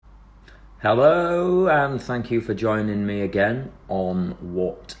Hello, and thank you for joining me again on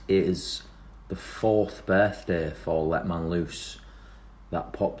what is the fourth birthday for Let Man Loose.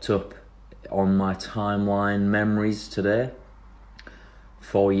 That popped up on my timeline memories today.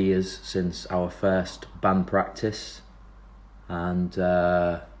 4 years since our first band practice, and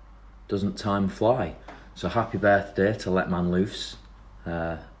doesn't time fly? So happy birthday to Let Man Loose.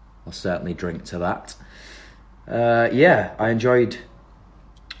 I'll certainly drink to that. I enjoyed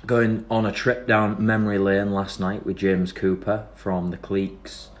going on a trip down memory lane last night with James Cooper from The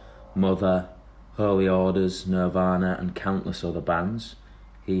Cliques, Mother, Holy Orders, Nirvana and countless other bands.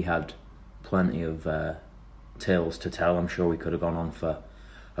 He had plenty of tales to tell. I'm sure we could have gone on for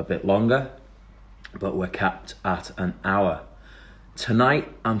a bit longer, but we're capped at an hour.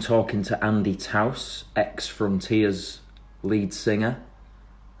 Tonight I'm talking to Andy Towse, ex-Frontiers lead singer,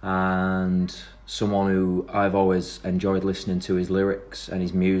 and someone who I've always enjoyed listening to his lyrics and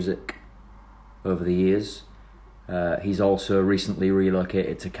his music over the years. He's also recently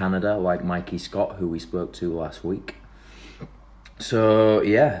relocated to Canada, like Mikey Scott, who we spoke to last week. So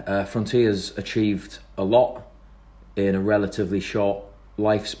Frontiers achieved a lot in a relatively short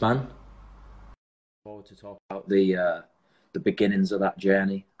lifespan. Forward to talk about the beginnings of that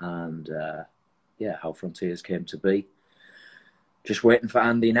journey and how Frontiers came to be. Just waiting for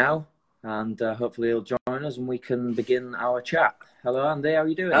Andy now, and hopefully he'll join us and we can begin our chat. Hello, Andy. How are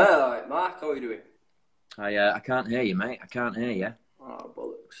you doing? Hello, Mark. How are you doing? I can't hear you, mate. I can't hear you. Oh,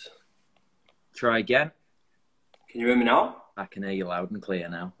 bollocks. Try again. Can you hear me now? I can hear you loud and clear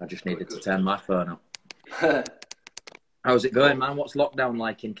now. I just needed to turn my phone up. How's it going, man? What's lockdown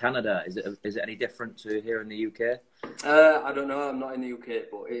like in Canada? Is it any different to here in the UK? I don't know. I'm not in the UK,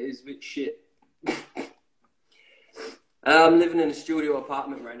 but it is a bit shit. I'm living in a studio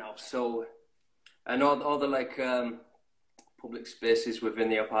apartment right now, so and all the public spaces within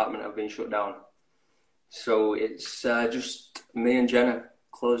the apartment have been shut down. So it's just me and Jenna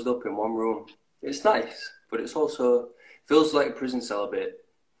closed up in one room. It's nice, but it's also feels like a prison cell a bit.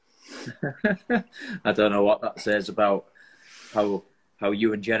 I don't know what that says about how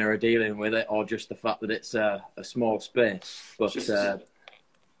you and Jenna are dealing with it, or just the fact that it's a small space. But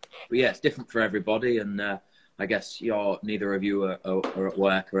yeah, it's different for everybody, and I guess neither of you are at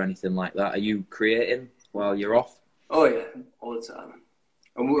work or anything like that. Are you creating while you're off? Oh yeah, all the time.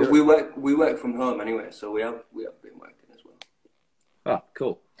 And we work from home anyway, so we have been working as well. Oh,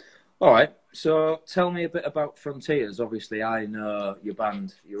 cool. All right. So tell me a bit about Frontiers. Obviously, I know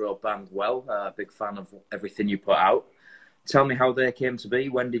your old band well. Big fan of everything you put out. Tell me how they came to be.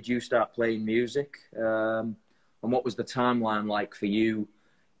 When did you start playing music? And what was the timeline like for you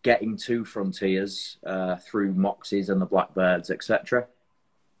getting to Frontiers through Moxies and the Blackbirds, etc.?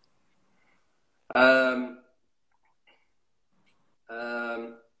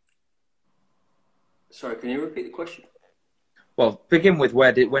 Sorry, can you repeat the question? Well, begin with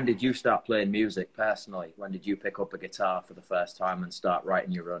when did you start playing music personally? When did you pick up a guitar for the first time and start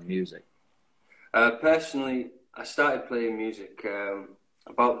writing your own music? Personally, I started playing music I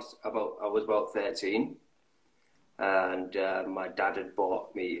was about 13, and my dad had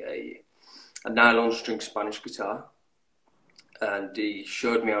bought me a nylon string Spanish guitar, and he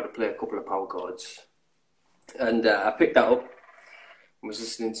showed me how to play a couple of power chords, and I picked that up and was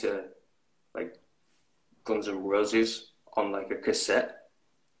listening to like Guns N' Roses on like a cassette,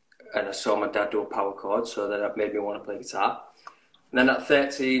 and I saw my dad do a power chord, so that made me want to play guitar. And then at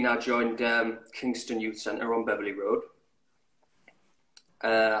 13, I joined Kingston Youth Centre on Beverley Road.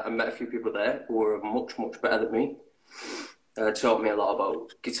 I met a few people there who were much, much better than me. Taught me a lot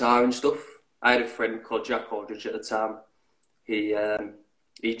about guitar and stuff. I had a friend called Jack Aldridge at the time. He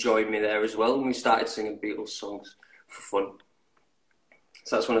joined me there as well, and we started singing Beatles songs for fun.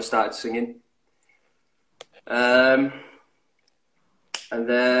 So that's when I started singing. And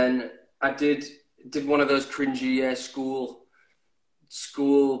then I did one of those cringy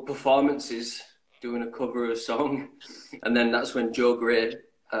school performances, doing a cover of a song, and then that's when Joe Gray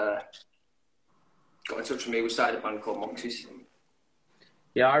got in touch with me. We started a band called Moxies.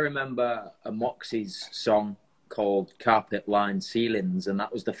 Yeah, I remember a Moxies song called Carpet Lined Ceilings, and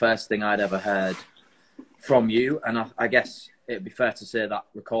that was the first thing I'd ever heard from you, and I guess it'd be fair to say that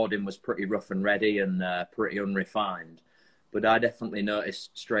recording was pretty rough and ready and pretty unrefined, but I definitely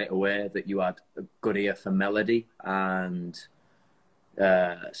noticed straight away that you had a good ear for melody and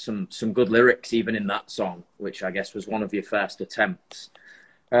some good lyrics even in that song, which I guess was one of your first attempts.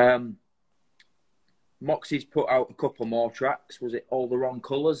 Moxies put out a couple more tracks. Was it All the Wrong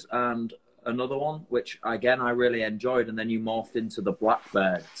Colours and another one, which again I really enjoyed, and then you morphed into the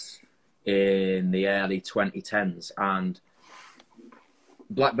Blackbirds in the early 2010s, and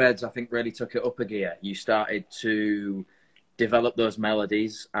Blackbirds, I think, really took it up a gear. You started to develop those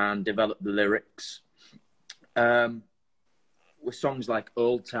melodies and develop the lyrics. Um, with songs like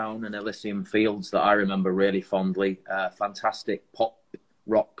Old Town and Elysium Fields that I remember really fondly, fantastic pop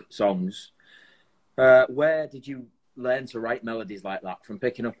rock songs. Where did you learn to write melodies like that? From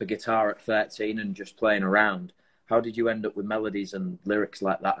picking up a guitar at 13 and just playing around, how did you end up with melodies and lyrics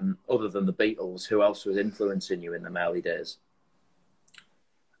like that? And other than the Beatles, who else was influencing you in the early days?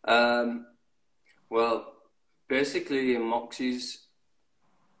 Um, well, basically in Moxie's,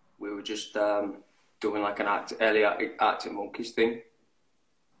 we were just doing like an early Arctic Monkeys thing.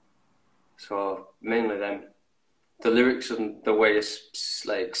 So mainly them. The lyrics and the way it's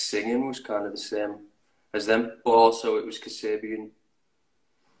like singing was kind of the same as them, but also it was Kasabian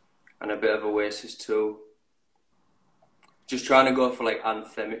and a bit of Oasis too. Just trying to go for like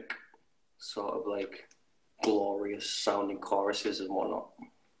anthemic, sort of like glorious sounding choruses and whatnot.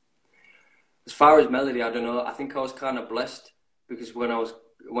 As far as melody, I don't know. I think I was kind of blessed because when I was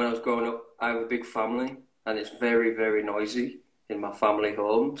growing up, I have a big family and it's very, very noisy in my family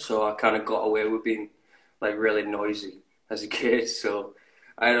home. So I kind of got away with being like really noisy as a kid. So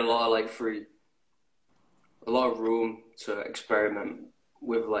I had a lot of a lot of room to experiment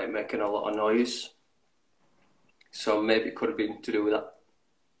with like making a lot of noise. So maybe it could have been to do with that.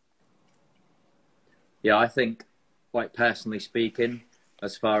 Yeah, I think, like personally speaking,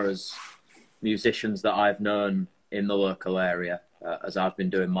 as far as musicians that I've known in the local area, as I've been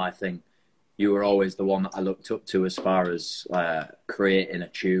doing my thing, you were always the one that I looked up to as far as creating a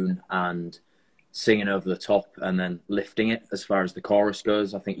tune and singing over the top and then lifting it as far as the chorus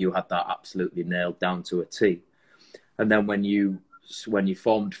goes. I think you had that absolutely nailed down to a T. And then when you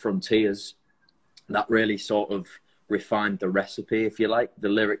formed Frontiers, that really sort of refined the recipe, if you like. The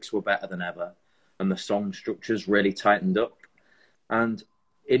lyrics were better than ever and the song structures really tightened up. And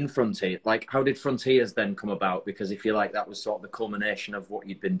in Frontier, like, how did Frontiers then come about? Because if you like, that was sort of the culmination of what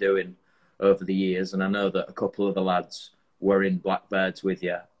you'd been doing over the years. And I know that a couple of the lads were in Blackbirds with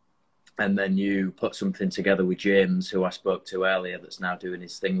you. And then you put something together with James, who I spoke to earlier, that's now doing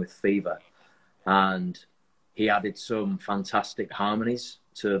his thing with Fever. And he added some fantastic harmonies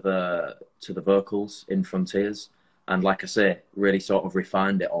to the vocals in Frontiers. And like I say, really sort of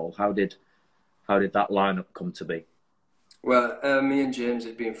refined it all. How did that lineup come to be? Well, me and James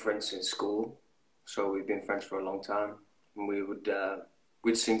had been friends since school, so we've been friends for a long time, and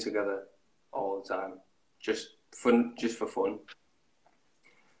we'd sing together all the time, just for fun.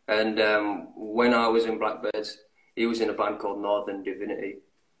 And when I was in Blackbirds, he was in a band called Northern Divinity,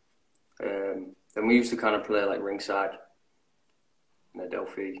 and we used to kind of play like ringside, in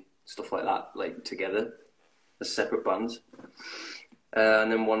Adelphi, stuff like that, like together as separate bands.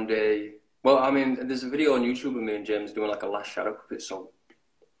 And then one day. Well, I mean, there's a video on YouTube of me and James doing like a Last Shadow Puppet song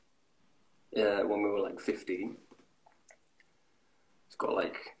when we were like 15. It's got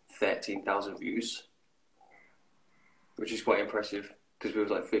like 13,000 views, which is quite impressive because we were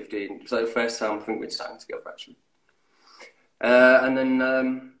like 15. It's like the first time I think we'd sang together actually. And then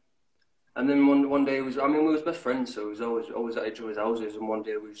one day we was best friends, so we was always at each other's houses. And one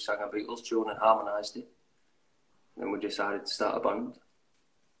day we sang a Beatles tune and harmonised it. And then we decided to start a band.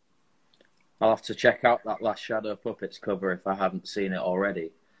 I'll have to check out that Last Shadow Puppets cover if I haven't seen it already.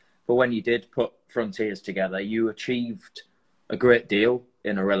 But when you did put Frontiers together, you achieved a great deal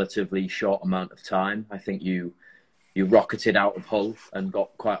in a relatively short amount of time. I think you rocketed out of Hull and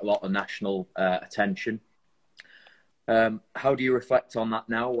got quite a lot of national attention. How do you reflect on that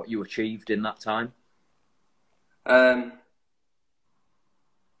now, what you achieved in that time? I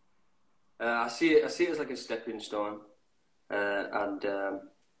see it as like a stepping stone,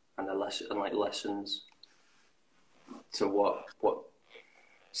 and a lesson, and like lessons to what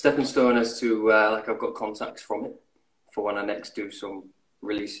stepping stone as to like I've got contacts from it for when I next do some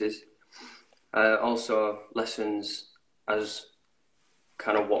releases. Also lessons as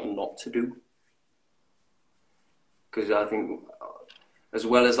kind of what not to do, because I think as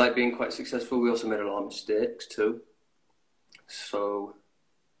well as like being quite successful, we also made a lot of mistakes too. So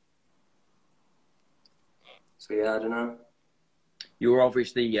yeah, I don't know. You were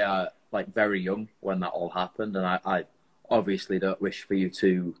obviously like very young when that all happened, and I obviously don't wish for you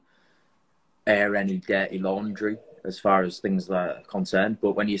to air any dirty laundry as far as things that are concerned.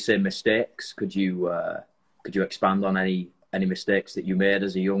 But when you say mistakes, could you expand on any mistakes that you made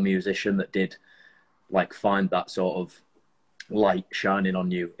as a young musician that did like find that sort of light shining on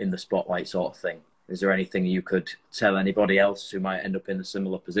you in the spotlight sort of thing? Is there anything you could tell anybody else who might end up in a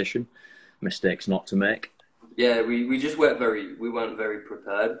similar position, mistakes not to make? Yeah, we just weren't very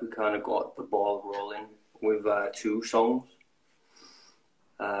prepared. We kind of got the ball rolling with 2 songs,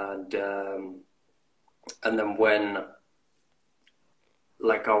 and then when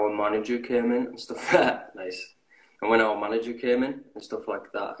like our manager came in and stuff nice. And when our manager came in and stuff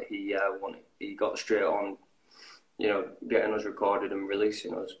like that, he got straight on, you know, getting us recorded and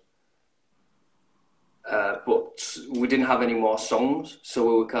releasing us. But we didn't have any more songs, so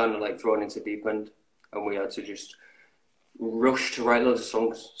we were kind of like thrown into deep end, and we had to just rush to write loads of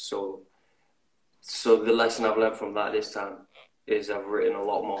songs. So the lesson I've learned from that this time is I've written a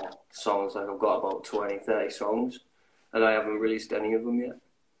lot more songs. Like I've got about 20, 30 songs, and I haven't released any of them yet.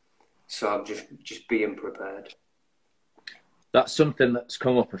 So I'm just being prepared. That's something that's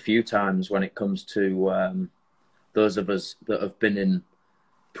come up a few times when it comes to those of us that have been in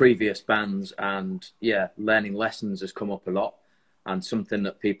previous bands, and yeah, learning lessons has come up a lot. And something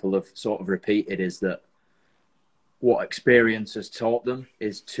that people have sort of repeated is that what experience has taught them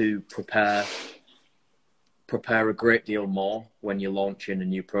is to prepare a great deal more when you're launching a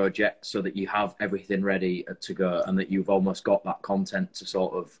new project, so that you have everything ready to go, and that you've almost got that content to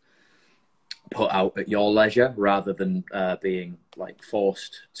sort of put out at your leisure, rather than being like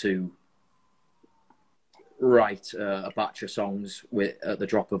forced to write a batch of songs at the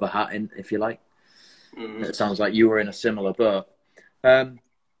drop of a hat in, if you like. Mm-hmm. It sounds like you were in a similar boat.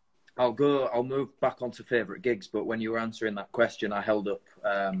 I'll move back onto favourite gigs, but when you were answering that question, I held up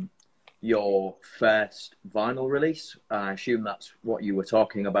your first vinyl release. I assume that's what you were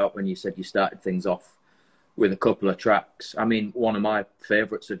talking about when you said you started things off with a couple of tracks. I mean, one of my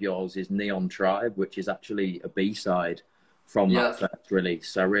favourites of yours is Neon Tribe, which is actually a B-side from that first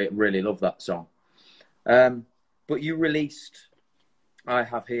release. I really love that song. But you released, I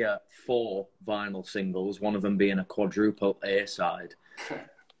have here, 4 vinyl singles, one of them being a quadruple A-side.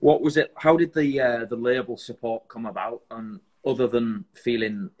 What was it? How did the label support come about? And other than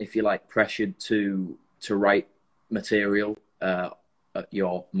feeling, if you like, pressured to write material at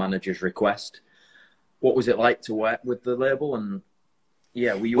your manager's request, what was it like to work with the label? And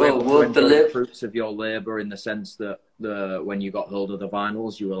yeah, were you able to enjoy the fruits of your labour, in the sense that when you got hold of the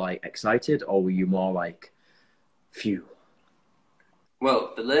vinyls, you were like excited, or were you more like, phew?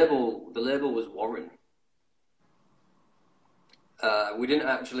 Well, the label was Warren. We didn't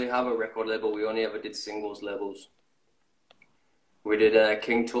actually have a record label. We only ever did singles labels. We did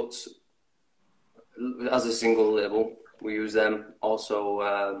King Tut's as a single label. We used them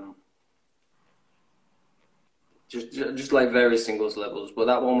also. Just like various singles labels, but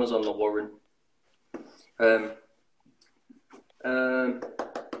that one was on the Warren.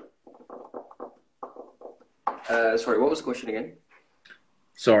 Sorry, what was the question again?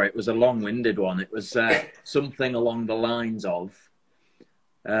 Sorry, it was a long-winded one. It was something along the lines of,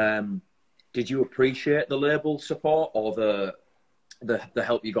 did you appreciate the label support, or the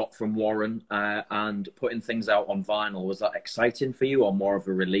help you got from Warren, and putting things out on vinyl? Was that exciting for you, or more of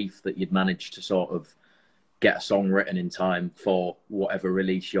a relief that you'd managed to sort of get a song written in time for whatever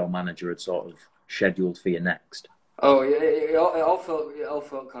release your manager had sort of scheduled for you next? Oh yeah, it all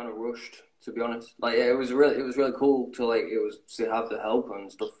felt kind of rushed, to be honest. Like it was really cool to have the help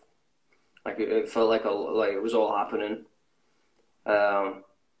and stuff. Like it felt like it was all happening. But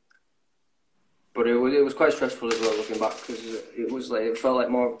it was quite stressful as well, looking back, because it felt like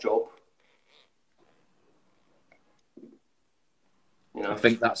more of a job. You know? I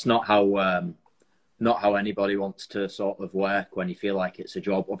think that's not how anybody wants to sort of work when you feel like it's a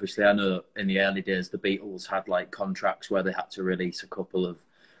job. Obviously, I know in the early days, the Beatles had like contracts where they had to release a couple of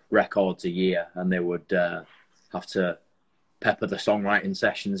records a year, and they would have to pepper the songwriting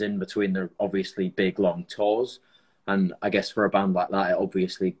sessions in between the obviously big long tours. And I guess for a band like that, it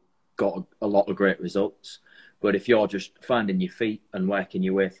obviously got a lot of great results. But if you're just finding your feet and working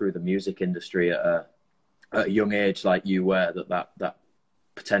your way through the music industry at a young age like you were, that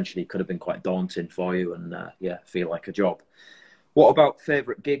potentially could have been quite daunting for you, and feel like a job. What about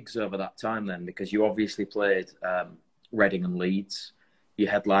favourite gigs over that time then? Because you obviously played Reading and Leeds. You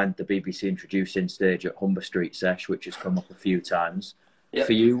headlined the BBC Introducing stage at Humber Street Sesh, which has come up a few times. Yep.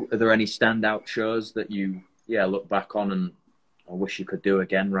 For you, are there any standout shows that you look back on and I wish you could do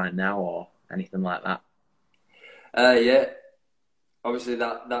again right now, or anything like that? Yeah, obviously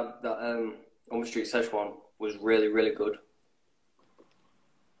that Humber Street Sesh one was really, really good.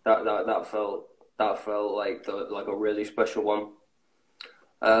 That felt like a really special one.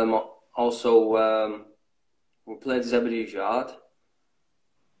 Also, we played Zebedee's Yard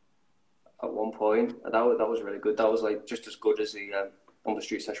at one point, and that was really good. That was like just as good as the Humber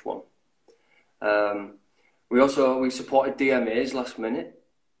Street Sesh one. We supported DMA's Last Minute,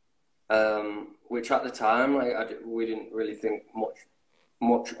 which at the time we didn't really think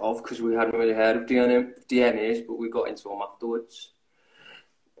much of, because we hadn't really heard of DMA's, but we got into them afterwards.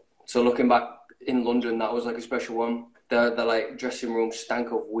 So looking back in London, that was like a special one. The like dressing room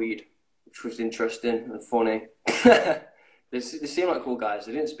stank of weed, which was interesting and funny. They seemed like cool guys.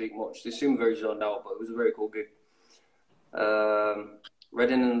 They didn't speak much. They seemed very zoned out, but it was a very cool gig.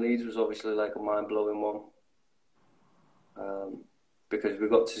 Reading and Leeds was obviously like a mind-blowing one, because we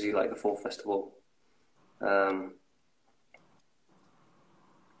got to see like the full festival.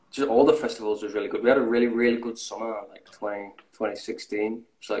 Just all the festivals was really good. We had a really, really good summer, like 2016. It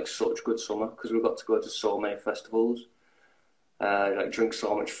was like such good summer because we got to go to so many festivals, like drink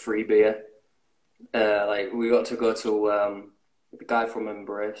so much free beer. Like we got to go to the guy from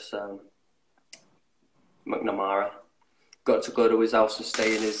Embrace, McNamara. Got to go to his house and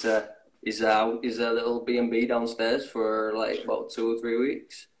stay in his little B&B downstairs for like about 2 or 3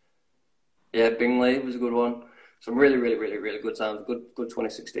 weeks. Yeah, Bingley was a good one. Some really, really, really, really good times. Good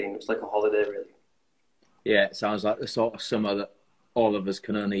 2016. It's like a holiday, really. Yeah, it sounds like the sort of summer that all of us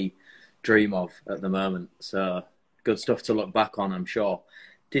can only dream of at the moment. So good stuff to look back on, I'm sure.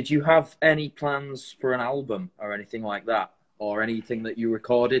 Did you have any plans for an album or anything like that? Or anything that you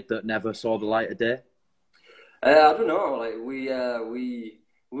recorded that never saw the light of day? I don't know. Like we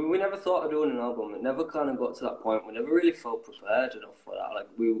never thought of doing an album. It never kind of got to that point. We never really felt prepared enough for that. Like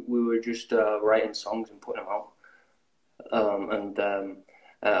we were just writing songs and putting them out.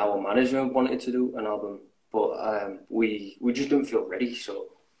 Our manager wanted to do an album, but we just didn't feel ready. So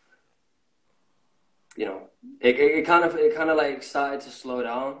you know, it kind of like started to slow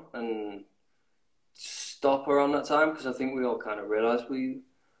down and stop around that time because I think we all kind of realized we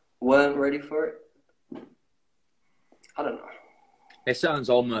weren't ready for it. I don't know. It sounds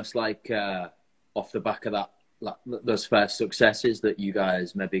almost like off the back of that, like, those first successes that you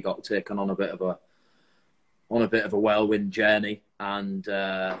guys maybe got taken on a bit of a whirlwind journey, and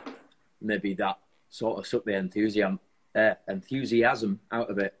maybe that sort of sucked the enthusiasm out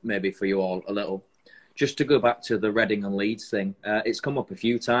of it, maybe for you all a little. Just to go back to the Reading and Leeds thing, it's come up a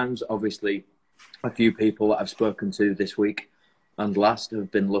few times. Obviously, a few people that I've spoken to this week and last have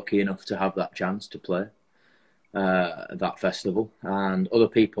been lucky enough to have that chance to play that festival, and other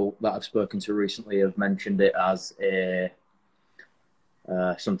people that I've spoken to recently have mentioned it as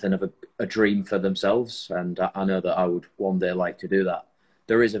something of a dream for themselves, and I know that I would one day like to do that.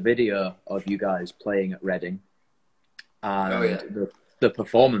 There is a video of you guys playing at Reading, and the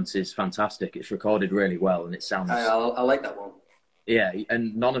performance is fantastic. It's recorded really well, and it sounds... I like that one. Yeah,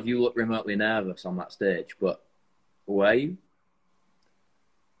 and none of you look remotely nervous on that stage, but were you?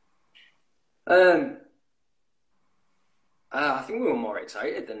 I think we were more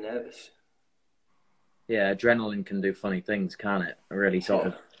excited than nervous. Yeah, adrenaline can do funny things, can't it? Really sort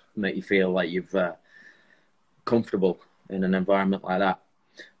of make you feel like you've comfortable in an environment like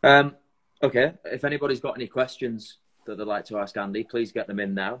that. Okay, if anybody's got any questions that they'd like to ask Andy, please get them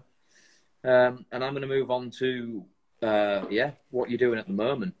in now. And I'm going to move on to what you're doing at the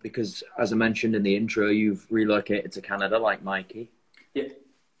moment, because as I mentioned in the intro, you've relocated to Canada like Mikey. Yeah.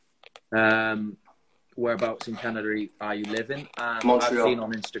 Whereabouts in Canada are you living? And Montreal. I've seen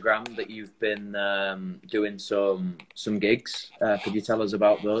on Instagram that you've been doing some gigs. Could you tell us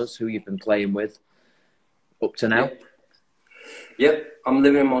about those? Who you've been playing with up to now? Yep. I'm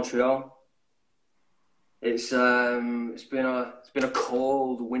living in Montreal. It's been a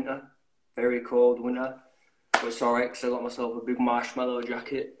cold winter, very cold winter, but it's alright because I got myself a big marshmallow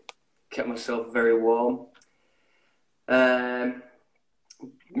jacket, kept myself very warm.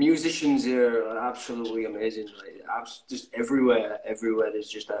 Musicians here are absolutely amazing. Like, just everywhere there's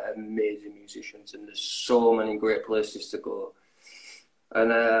just amazing musicians, and there's so many great places to go.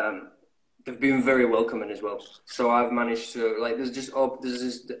 And they've been very welcoming as well. So I've managed to, like, there's this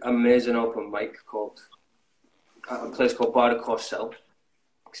amazing open mic called a place called Bar de Corcel,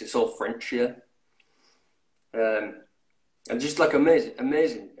 because it's all French here. And just like amazing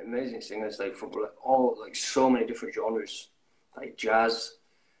singers, like from like so many different genres, like jazz.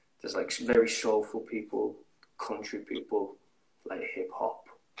 There's like very soulful people, country people, like hip hop,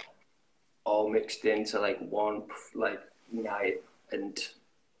 all mixed into like one like night, and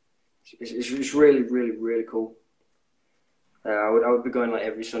it's really, really, really cool. I would be going like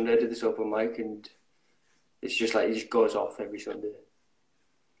every Sunday to this open mic, and it's just like it just goes off every Sunday.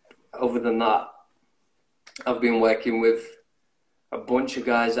 Other than that, I've been working with a bunch of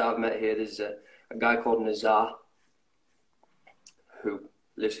guys that I've met here. There's a guy called Nazar who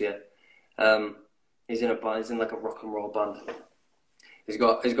lives here. He's in a band. He's in like a rock and roll band. He's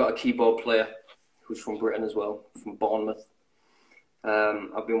got a keyboard player who's from Britain as well, from Bournemouth.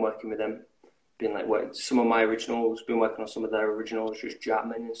 I've been working with them. Been like working some of my originals. Been working on some of their originals, just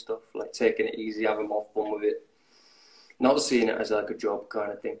jamming and stuff, like taking it easy, having more fun with it. Not seeing it as like a job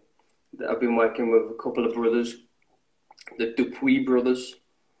kind of thing. I've been working with a couple of brothers, the Dupuis brothers.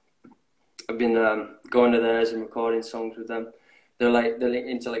 I've been going to theirs and recording songs with them. They're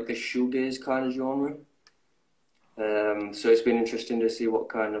into like the shoegaze kind of genre. So it's been interesting to see what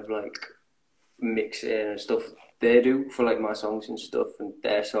kind of like mixing and stuff they do for like my songs and stuff and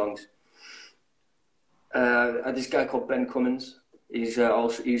their songs. This guy called Ben Cummins. He's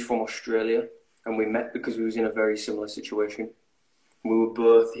from Australia, and we met because we was in a very similar situation. We were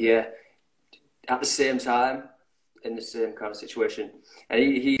both here at the same time in the same kind of situation, and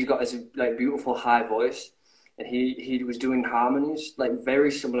he's got this like beautiful high voice, and he was doing harmonies like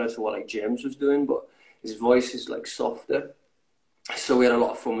very similar to what like James was doing, but his voice is like softer. So we had a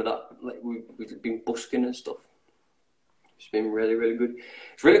lot of fun with that. Like we've been busking and stuff. It's been really, really good.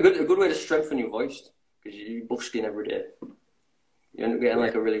 It's really good, a good way to strengthen your voice because you're busking every day. You end up getting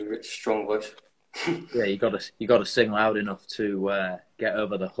like a really rich, strong voice. Yeah, you got to sing loud enough to get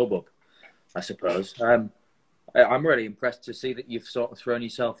over the hubbub, I suppose. I'm really impressed to see that you've sort of thrown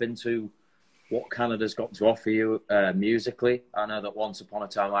yourself into what Canada's got to offer you musically. I know that once upon a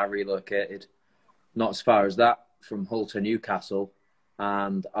time I relocated, not as far as that, from Hull to Newcastle,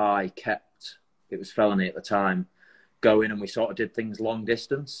 and I kept, it was felony at the time, going, and we sort of did things long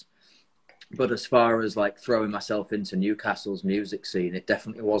distance. But as far as like throwing myself into Newcastle's music scene, it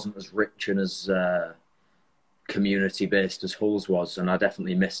definitely wasn't as rich and as community based as Hull's was, and I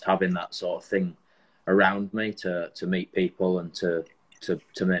definitely missed having that sort of thing around me to meet people and to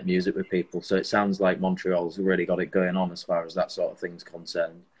make music with people. So it sounds like Montreal's really got it going on as far as that sort of thing's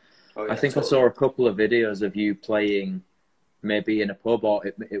concerned. Oh, yeah, I think totally. I saw a couple of videos of you playing maybe in a pub, or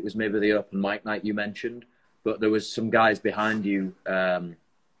it was maybe the open mic night you mentioned, but there was some guys behind you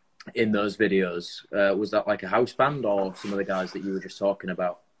in those videos. Was that like a house band or some of the guys that you were just talking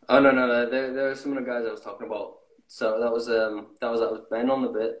about? Oh no, there were some of the guys I was talking about. So that was Ben on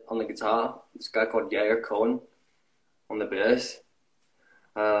the guitar. This guy called Yair Cohen on the bass,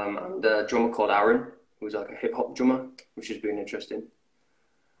 and a drummer called Aaron, who's like a hip hop drummer, which has been interesting.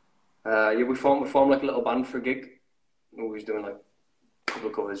 Yeah, we formed like a little band for a gig. We was doing like a couple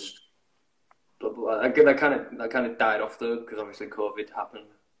of covers. That kind of died off though because obviously COVID happened.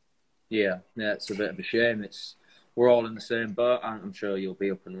 Yeah, it's a bit of a shame. We're all in the same boat. I'm sure you'll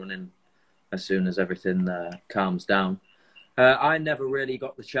be up and running as soon as everything calms down. I never really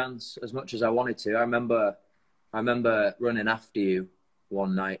got the chance as much as I wanted to. I remember running after you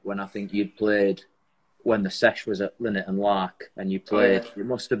one night when I think you'd played when the sesh was at Linnet and Lark, and you played. Oh, yeah. It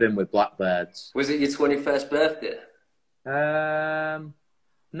must have been with Blackbirds. Was it your 21st birthday?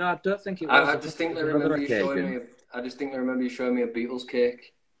 No, I don't think it was. I distinctly remember you showing me a Beatles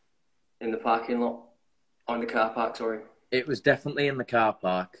cake in the parking lot, on the car park. Sorry. It was definitely in the car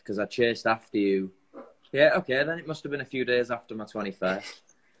park because I chased after you. Yeah, okay, then it must have been a few days after my 21st,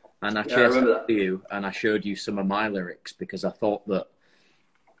 and I chased after you, and I showed you some of my lyrics because I thought that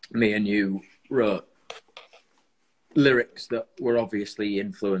me and you wrote lyrics that were obviously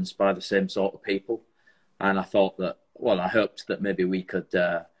influenced by the same sort of people, and I thought that, well, I hoped that maybe we could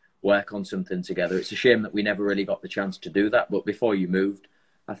work on something together. It's a shame that we never really got the chance to do that, but before you moved,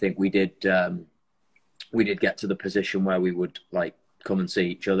 I think we did get to the position where we would like come and see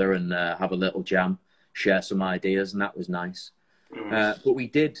each other and have a little jam, share some ideas, and that was nice. But we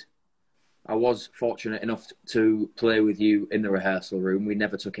did. I was fortunate enough to play with you in the rehearsal room. We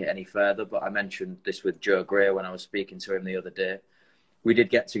never took it any further, but I mentioned this with Joe Gray when I was speaking to him the other day. We did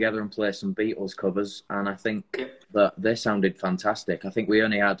get together and play some Beatles covers, and I think that they sounded fantastic. I think we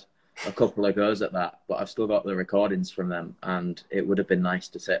only had a couple of goes at that, but I've still got the recordings from them, and it would have been nice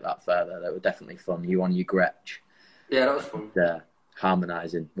to take that further. They were definitely fun. You on your Gretsch. Yeah, that was fun.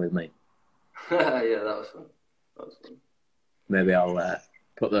 Harmonising with me. Yeah, that was fun. Maybe I'll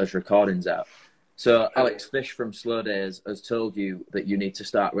put those recordings out. So Alex Fish from Slow Days has told you that you need to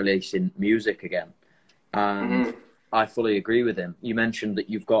start releasing music again, and I fully agree with him. You mentioned that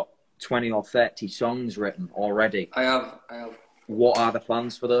you've got 20 or 30 songs written already. I have. What are the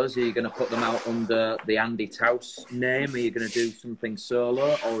plans for those? Are you going to put them out under the Andy Taus name? Are you going to do something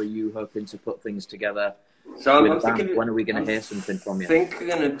solo, or are you hoping to put things together? So I'm thinking, when are we going to hear something from you? I think we're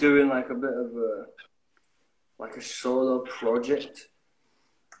going to do like a bit of a solo project,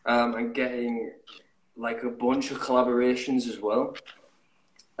 and getting like a bunch of collaborations as well.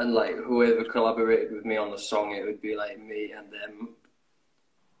 And like whoever collaborated with me on the song, it would be like me and them.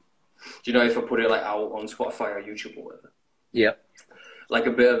 Do you know if I put it like out on Spotify or YouTube or whatever? Yeah. Like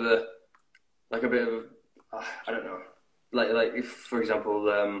a bit of a, I don't know. Like if, for example,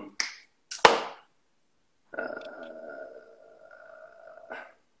 oh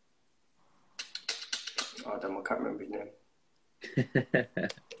damn, I can't remember his name.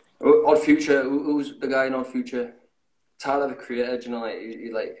 Odd Future, who's the guy in Odd Future? Tyler, the Creator, do you know, like,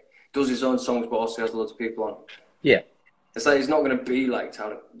 he like does his own songs, but also has loads of people on. Yeah. It's like, he's not going to be like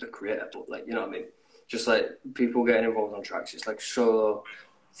Tyler, the Creator, but like, you know what I mean? Just like people getting involved on tracks. It's like solo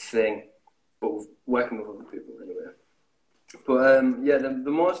thing, but working with other people anyway. But yeah,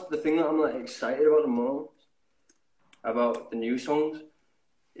 the thing that I'm like excited about the most about the new songs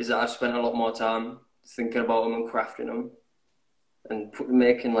is that I've spent a lot more time thinking about them and crafting them and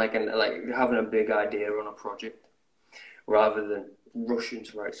making like having a big idea on a project rather than rushing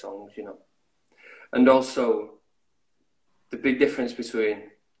to write songs, you know. And also, the big difference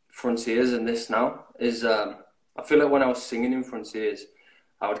between Frontiers and this now is I feel like when I was singing in Frontiers,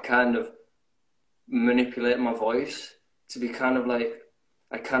 I would kind of manipulate my voice to be kind of like,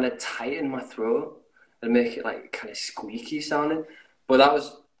 I kind of tighten my throat and make it like kind of squeaky sounding. But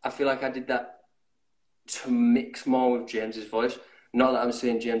I feel like I did that to mix more with James's voice. Not that I'm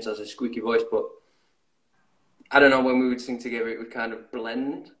saying James has a squeaky voice, but I don't know, when we would sing together, it would kind of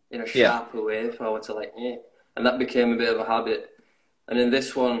blend in a sharper way if I were to like, and that became a bit of a habit. And in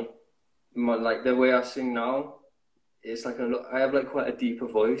this one, like the way I sing now, it's like I have like quite a deeper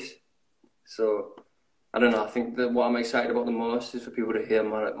voice. So I don't know. I think that what I'm excited about the most is for people to hear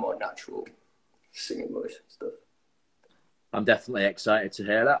my like more natural singing voice and stuff. I'm definitely excited to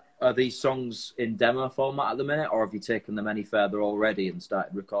hear that. Are these songs in demo format at the minute, or have you taken them any further already and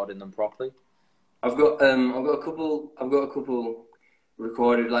started recording them properly? I've got a couple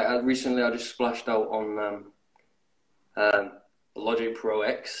recorded. Like recently, I just splashed out on Logic Pro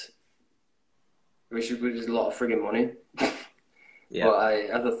X, which is a lot of frigging money. Yeah. But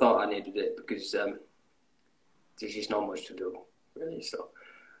I thought I needed it because there's just not much to do, really. So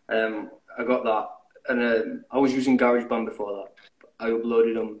I got that, and I was using GarageBand before that. I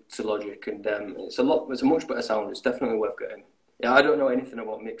uploaded them to Logic, and it's a much better sound. It's definitely worth getting. Yeah, I don't know anything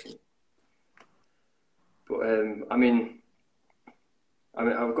about mixing, but I mean,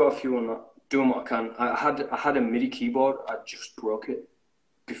 I've got a few on that. Doing what I can. I had a MIDI keyboard. I just broke it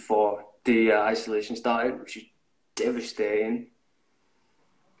before the isolation started, which is devastating.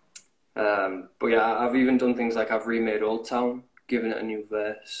 But yeah, I've even done things like I've remade Old Town, given it a new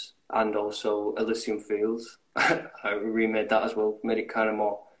verse, and also Elysium Fields. I remade that as well, made it kind of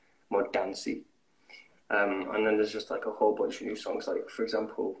more dancey. And then there's just like a whole bunch of new songs. Like for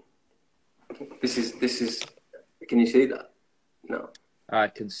example, this is. Can you see that? No. I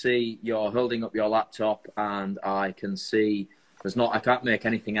can see you're holding up your laptop, and I can see I can't make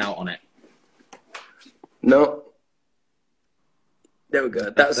anything out on it. No. There we go.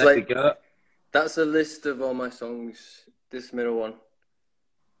 That's a list of all my songs. This middle one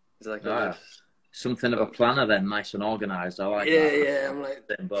is like a list. Something of a planner then, nice and organised. I like that. Yeah, I'm like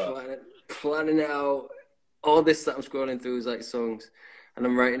planning it out. All this that I'm scrolling through is like songs, and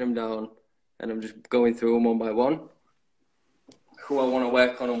I'm writing them down, and I'm just going through them one by one. Who I want to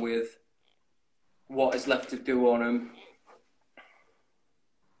work on them with, what is left to do on them,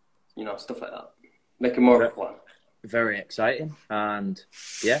 you know, stuff like that. Making more of a plan. Very exciting, and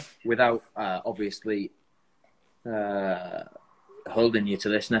yeah, without obviously holding you to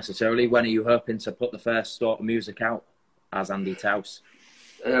this necessarily, when are you hoping to put the first sort of music out as Andy Towse?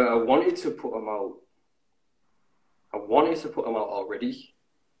 I wanted to put them out already,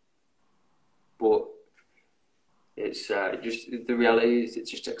 but it's just the reality is it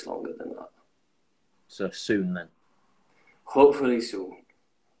just takes longer than that. So soon then. Hopefully soon,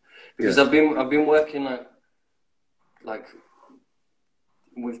 because I've been working like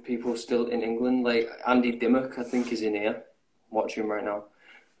with people still in England. Like Andy Dimmock, I think, is in here. Watching right now.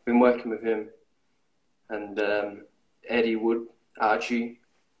 I've been working with him, and Eddie Wood, Archie.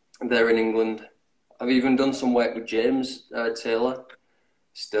 They're in England. I've even done some work with James Taylor.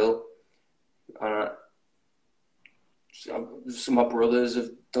 Still, and some of my brothers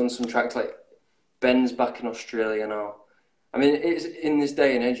have done some tracks. Like Ben's back in Australia now. I mean, it's in this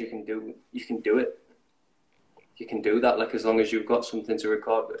day and age, you can do it. You can do that, like as long as you've got something to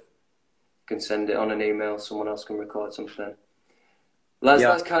record with. You can send it on an email. Someone else can record something.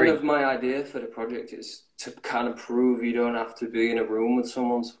 That's kind of my idea for the project, is to kind of prove you don't have to be in a room with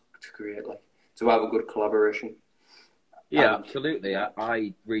someone to create, like, to have a good collaboration. Yeah, absolutely.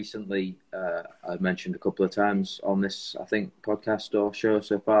 I recently, I've mentioned a couple of times on this, I think, podcast or show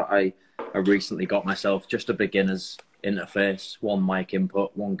so far, I recently got myself just a beginner's interface, one mic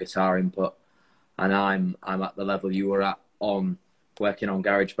input, one guitar input, and I'm at the level you were at on working on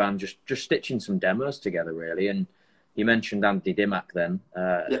GarageBand, just stitching some demos together, really. And you mentioned Andy Dimmock then.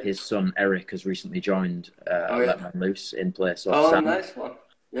 His son Eric has recently joined Let Man Loose in place of Sam. Nice one.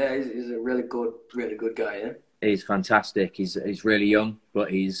 Yeah, he's a really good guy, yeah? He's fantastic. He's really young,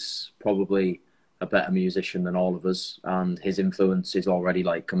 but he's probably a better musician than all of us, and his influence is already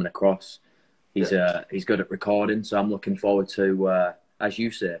like coming across. He's good at recording, so I'm looking forward to, as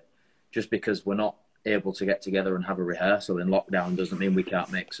you say, just because we're not able to get together and have a rehearsal in lockdown doesn't mean we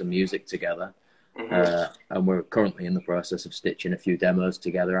can't make some music together. And we're currently in the process of stitching a few demos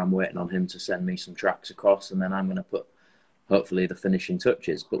together. I'm waiting on him to send me some tracks across, and then I'm going to put, hopefully, the finishing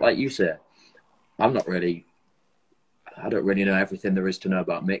touches. But like you say, I don't really know everything there is to know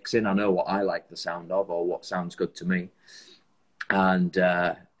about mixing. I know what I like the sound of or what sounds good to me. And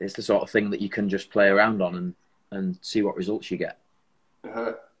it's the sort of thing that you can just play around on and see what results you get.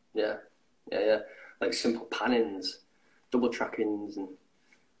 Yeah. Like simple pannings, double trackings, and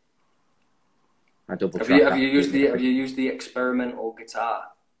have you used the experimental guitar,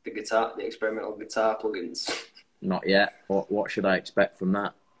 the experimental guitar plugins? Not yet. What should I expect from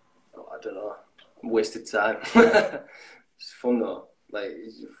that? Oh, I don't know. Wasted time. It's fun though. Like,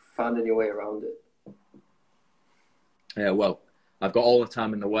 you found any way around it. Yeah, well, I've got all the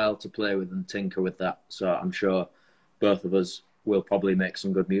time in the world to play with and tinker with that, so I'm sure both of us will probably make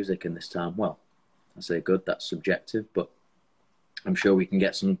some good music in this time. Well, I say good, that's subjective, but I'm sure we can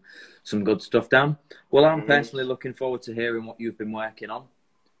get some good stuff down. Well, I'm personally looking forward to hearing what you've been working on.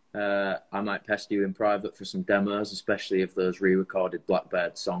 I might pester you in private for some demos, especially of those re-recorded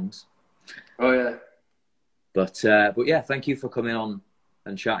Blackbird songs. Oh yeah. But yeah, thank you for coming on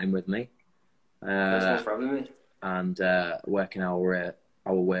and chatting with me. Thanks for having me. And working our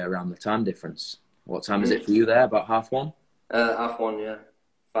way around the time difference. What time is it for you there? About 1:30? 1:30, yeah.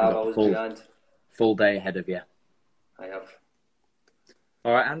 5 hours behind. Full day ahead of you. I have.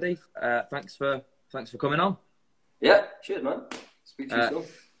 All right, Andy. Thanks for coming on. Yeah, cheers, man. Speak to you soon.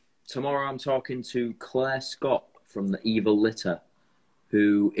 Tomorrow I'm talking to Claire Scott from the Evil Litter,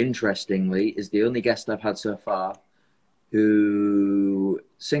 who, interestingly, is the only guest I've had so far who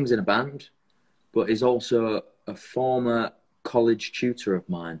sings in a band, but is also a former college tutor of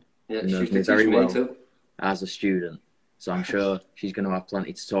mine. Yeah, who knows me very well as a student. So I'm sure she's going to have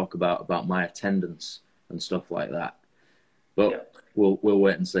plenty to talk about my attendance and stuff like that. But we'll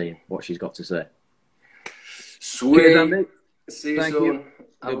wait and see what she's got to say. Sweet. Cheers, Andy. See you Thank soon. you.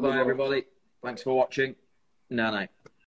 Goodbye, everybody. Thanks for watching. Night.